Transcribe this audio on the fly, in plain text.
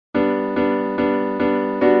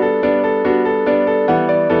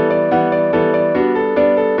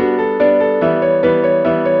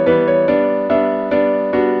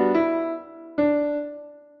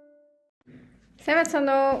Сайн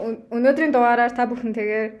байна уу? Өнөөдрийн дугаараар та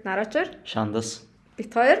бүхэнтэйгээр Нарочор, Шандас. бит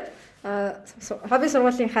хоёр хобби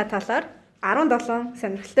сургуулийнхаа талаар 17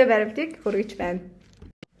 сонирхолтой баримтыг хүргэж байна.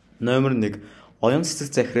 Номер 1. Оюун цэцэг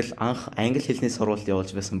захирал анх англи хэлний сургууль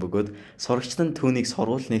явуулж байсан бөгөөд сурагчид нь түүнийг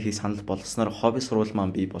сургууль нээхийг санал болгосноор хобби сургууль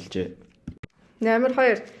маань бий болжээ. Номер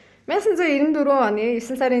 2. 1994 оны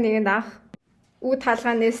 9 сарын 1-нд анх үе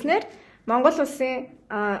таалгаа нээснээр Монгол улсын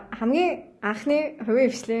хамгийн анхны хувийн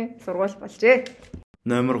хвшлийн сургууль болжээ.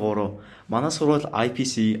 Номер 3. Манай сургууль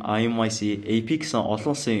IPC, IMIC, AP гэсэн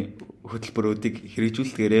олон улсын хөтөлбөрүүдийг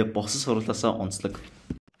хэрэгжүүлдгээрээ бусад сургуулиасаа онцлог.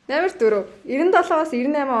 Номер 4. 97-аас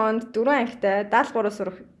 98 онд 4 ангитай 73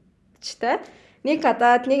 сурагчтай, 1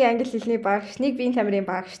 гадаад, 1 англи хэлний багш, 1 биеийн тамирын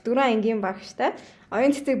багш, 4 ангийн багштай,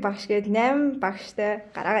 оюун цэцэг багш гээд 8 багштай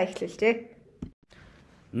гараагаа эхлүүлжээ.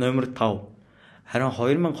 Номер 5. Харин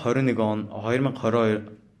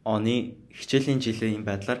 2022 оны хичээлийн жилийн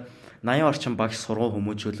байдлаар 80 орчим багш сургууль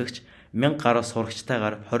хүмүүжүүлэгч 1000 гаруй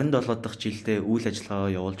сурагчтайгаар 27 дахь жилдээ үйл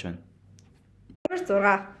ажиллагаагаа явуулж байна. Номер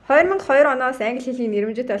 6. 2002 оноос англи хэлний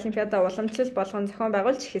нэрмжит олимпиада уламжлал болгон зохион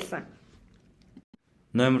байгуулж эхэлсэн.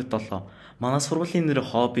 Номер 7. Манай сургуулийн нэр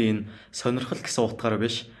хобби нь сонирхол гэсэн утгаараа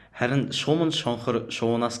биш, харин шууман шонхор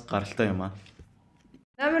шуунаас гаралтай юм аа.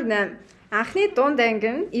 Номер 8. Анхны дунд анги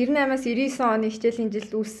нь 98-аас 99 оны хичээлийн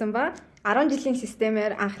жилд үүссэн ба 10 жилийн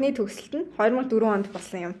системээр анхны төгсөлт нь 2004 онд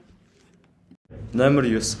болсон юм. Номер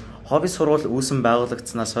 9. Хобби сургууль үүсэн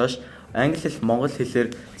байгуулагдсанаас хойш англи хэл, монгол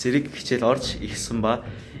хэлээр зэрэг хичээл орж ирсэн ба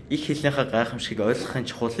их хэлнийхээ гайхамшигыг ойлгохын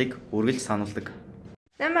чухлыг үргэлж сануулдаг.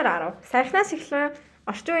 Номер 10. Саяхнаас эхлэн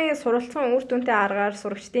орчин үеийн суралцсан үр дүнтэй аргаар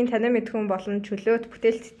сурагчдын танин мэдхүн болон чөлөөт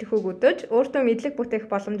бүтээл сэтгэхүйг өдөөж өөртөө мэдлэг бүтээх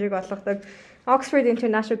боломжийг олгодог Oxford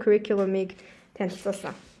International Curriculum-ыг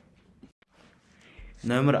танилцуулсан.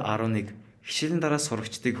 Номер 11. Хичээлийн дараа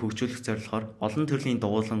сурагчдыг хөгжүүлэх зорилгоор олон төрлийн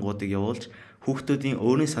дугуулангуудыг явуулж хүүхдүүдийн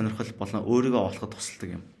өөрийн сонирхол болон өөрийгөө олоход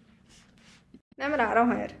тусалдаг юм. Номер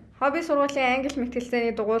 12. Хобби сургуулийн англи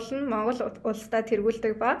мэтгэлцээний дугуйл нь Монгол улсдаа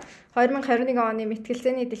тэргүүлдэг ба 2021 оны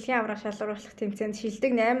мэтгэлцээний дэлхийн аврах шалгаруулах тэмцээнд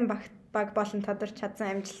шилдэг 8 баг болон тодорч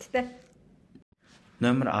чадсан амжилттай.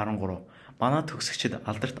 Номер 13. Манай төгсөгчид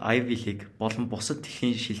алдарт Ivy League болон бусад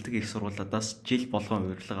дэлхийн шилдэг их сургуулиудаас жил болгон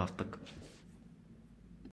урилга авдаг.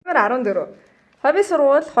 Номер 14. Хобби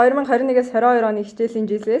сургууль 2021-с 22 оны хичээлийн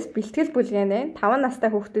жилээс бэлтгэл бүлгэнэ 5 настай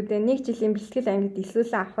хүүхдүүдэд 1 жилийн бэлтгэл ангид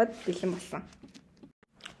илрүүлэн авахд бэлэн болсон.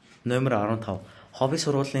 Номер 15. Хобби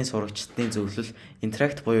сургуулийн сурагчдын зөвлөл,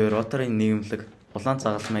 интеракт буюу ротary нийгэмлэг, улаан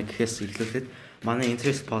загалмай гэхээс эхлүүлээд манай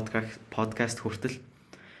интерес подкаст хүртэл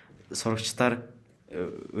сурагчдаар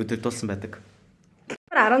удирдуулсан байдаг.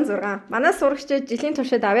 Номер 16. Манай сурагчид жилийн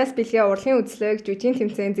туршид авьяас бэлгээ урлагийн үзлэг, жүжигний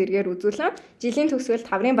тэмцээн зэргээр үзүүлэн жилийн төгсгөлд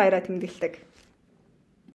таврын баяраа тэмдэглэдэг.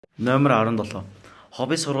 Номер 17.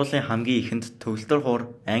 Хобби сургуулийн хамгийн ихэнд төгөлдөр хуур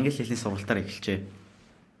англи хэлний сургалтаар эхэлжээ.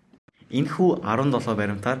 Энэхүү 17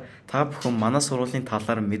 баримтаар та бүхэн манай сургуулийн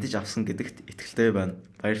талаар мэдэж авсан гэдэгт итгэлтэй байна.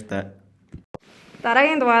 Баяртай.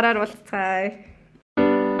 Дараагийн дугаараар уулзцгаая.